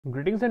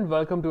Greetings and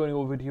welcome to a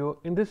new video.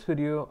 In this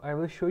video, I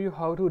will show you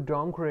how to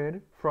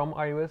downgrade from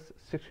iOS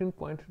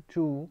 16.2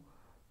 to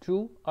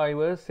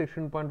iOS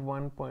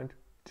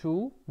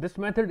 16.1.2. This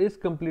method is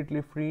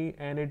completely free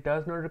and it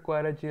does not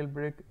require a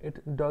jailbreak.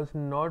 It does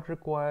not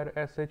require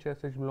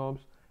SHSH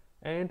Blobs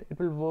and it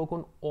will work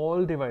on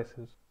all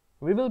devices.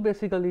 We will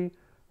basically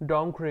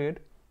downgrade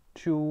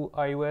to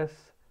iOS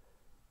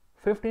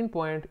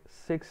 15.6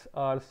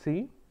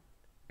 RC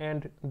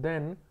and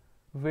then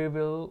we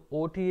will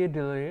OTA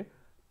delay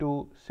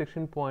to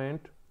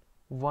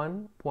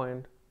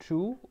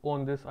 16.1.2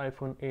 on this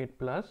iPhone 8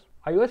 Plus.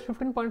 iOS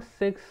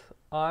 15.6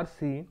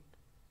 RC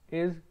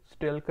is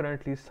still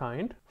currently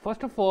signed.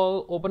 First of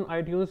all, open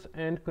iTunes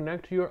and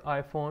connect your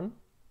iPhone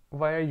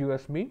via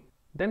USB.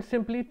 Then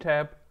simply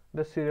tap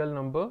the serial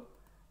number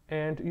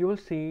and you will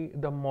see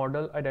the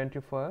model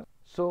identifier.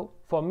 So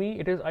for me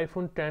it is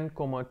iPhone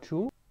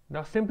 10,2.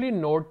 Now simply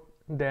note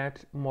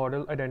that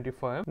model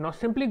identifier. Now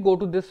simply go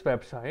to this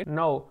website.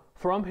 Now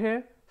from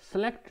here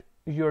select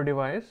your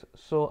device.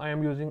 So I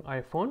am using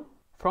iPhone.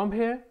 From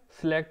here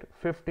select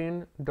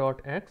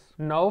 15.x.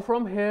 Now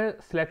from here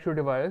select your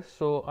device.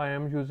 So I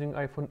am using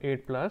iPhone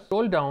 8 Plus.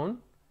 Scroll down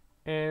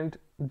and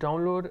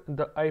download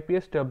the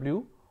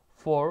IPSW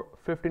for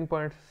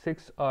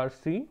 15.6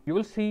 RC. You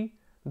will see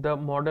the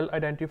model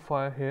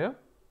identifier here.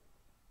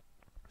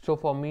 So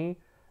for me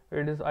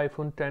it is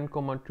iPhone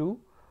 10,2.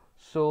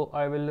 So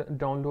I will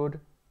download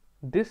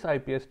this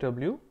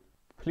IPSW.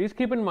 Please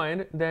keep in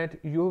mind that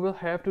you will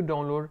have to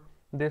download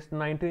this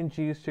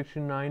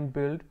 19G69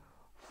 build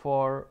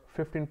for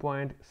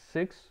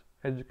 15.6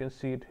 as you can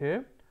see it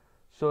here.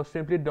 So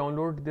simply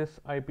download this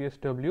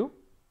IPSW.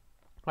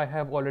 I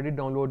have already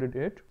downloaded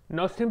it.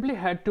 Now simply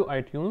head to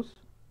iTunes,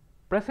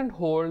 press and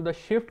hold the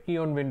shift key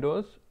on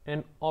Windows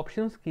and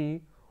options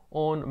key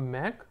on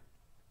Mac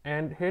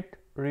and hit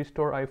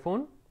restore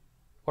iPhone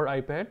or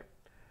iPad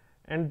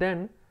and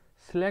then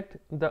select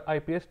the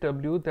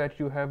IPSW that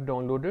you have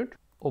downloaded,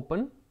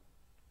 open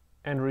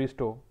and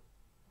restore.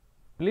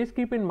 Please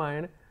keep in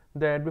mind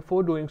that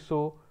before doing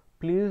so,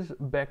 please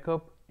back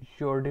up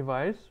your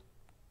device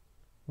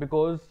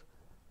because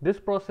this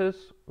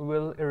process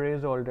will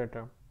erase all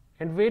data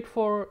and wait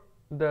for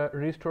the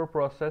restore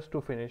process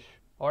to finish.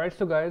 Alright,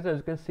 so guys, as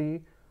you can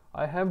see,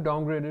 I have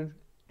downgraded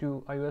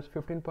to iOS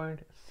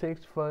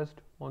 15.6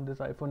 first on this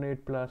iPhone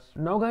 8 Plus.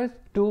 Now guys,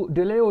 to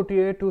delay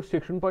OTA to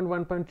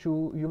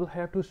 16.1.2, you will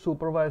have to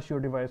supervise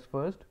your device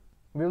first.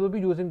 We will be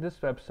using this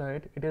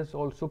website. It is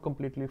also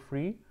completely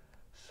free.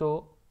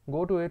 So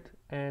go to it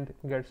and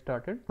get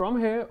started. From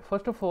here,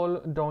 first of all,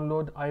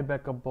 download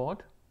iBackup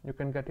bot. You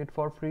can get it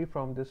for free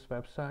from this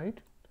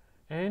website.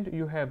 And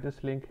you have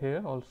this link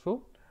here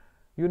also.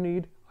 You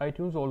need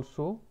iTunes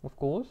also, of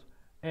course,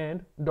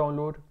 and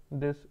download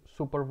this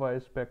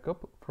supervised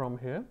backup from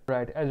here.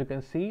 Right, as you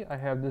can see, I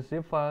have this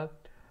zip file.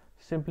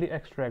 Simply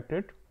extract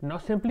it. Now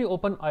simply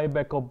open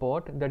iBackup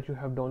bot that you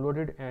have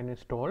downloaded and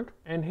installed.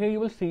 And here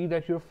you will see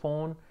that your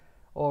phone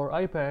or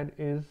iPad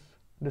is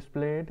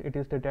displayed. It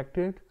is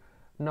detected.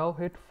 Now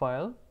hit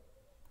file,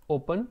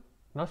 open.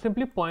 Now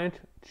simply point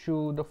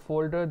to the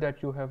folder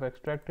that you have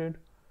extracted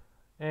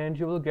and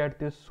you will get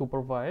this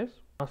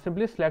supervise. Now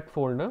simply select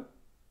folder.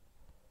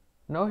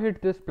 Now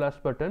hit this plus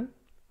button.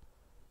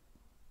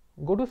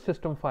 Go to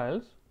system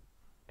files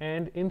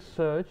and in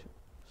search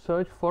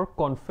for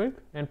config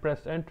and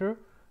press enter.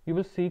 You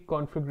will see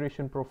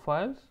configuration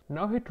profiles.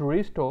 Now hit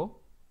restore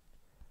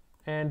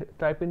and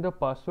type in the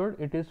password.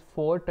 It is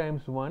 4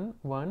 times 1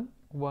 1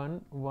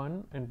 1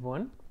 1 and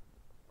 1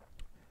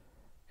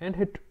 and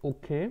hit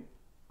OK.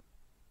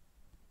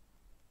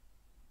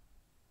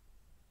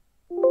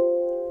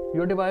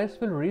 Your device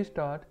will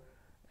restart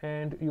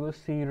and you will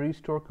see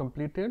restore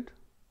completed.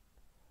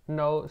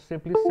 Now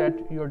simply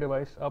set your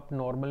device up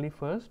normally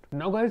first.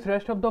 Now guys,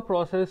 rest of the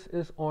process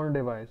is on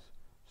device.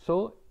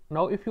 So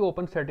now if you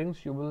open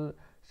settings, you will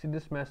see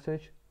this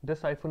message.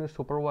 This iPhone is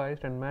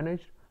supervised and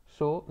managed.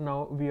 So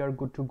now we are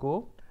good to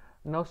go.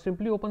 Now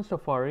simply open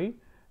Safari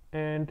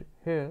and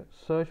here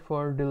search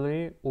for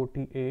delay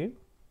OTA.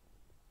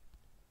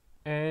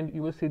 And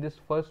you will see this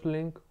first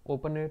link,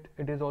 open it.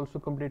 It is also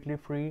completely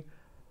free.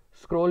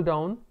 Scroll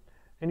down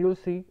and you will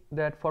see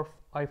that for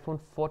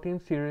iPhone 14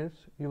 series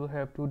you will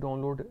have to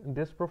download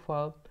this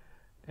profile,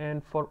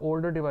 and for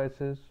older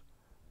devices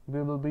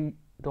we will be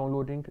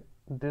downloading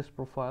this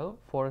profile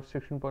for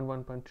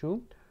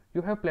 16.1.2.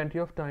 You have plenty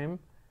of time.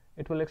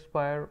 It will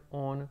expire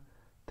on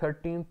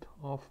 13th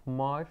of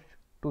March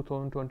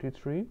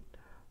 2023.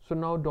 So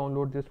now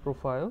download this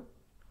profile,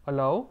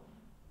 allow,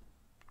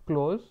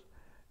 close,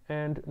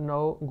 and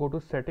now go to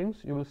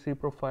settings. You will see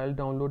profile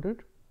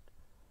downloaded.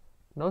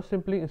 Now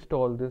simply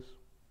install this.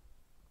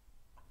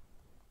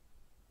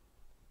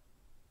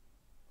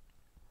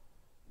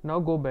 Now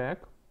go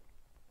back.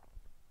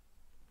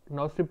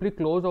 Now simply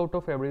close out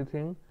of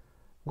everything.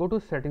 Go to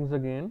settings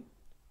again,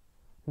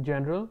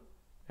 general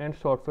and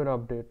software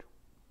update.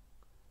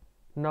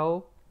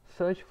 Now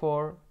search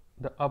for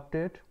the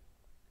update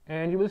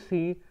and you will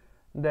see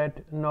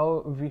that now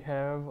we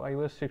have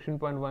iOS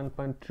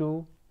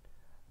 16.1.2.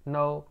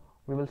 Now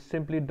we will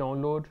simply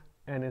download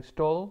and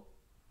install,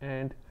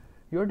 and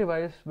your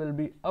device will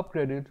be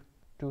upgraded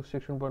to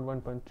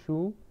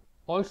 16.1.2.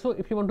 Also,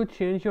 if you want to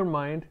change your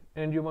mind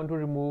and you want to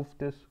remove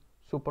this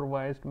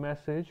supervised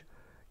message,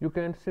 you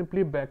can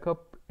simply back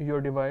up your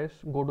device,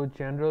 go to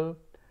general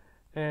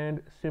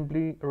and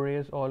simply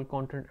erase all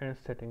content and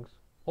settings,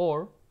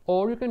 or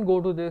you can go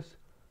to this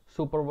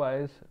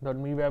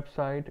supervise.me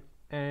website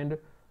and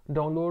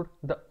download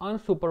the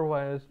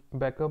unsupervised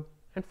backup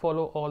and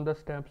follow all the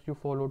steps you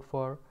followed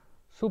for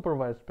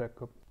supervised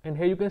backup. And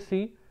here you can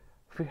see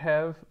we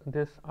have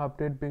this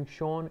update being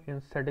shown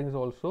in settings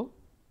also.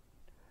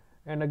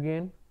 And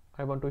again,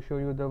 I want to show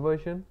you the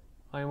version.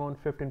 I am on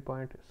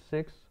 15.6.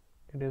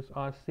 It is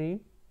RC,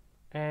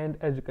 and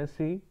as you can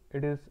see,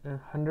 it is a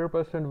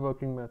 100%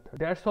 working method.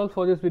 That's all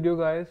for this video,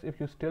 guys. If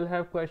you still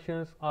have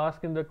questions,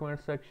 ask in the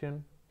comment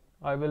section.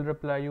 I will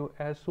reply you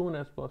as soon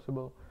as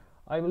possible.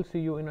 I will see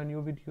you in a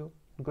new video.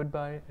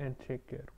 Goodbye and take care.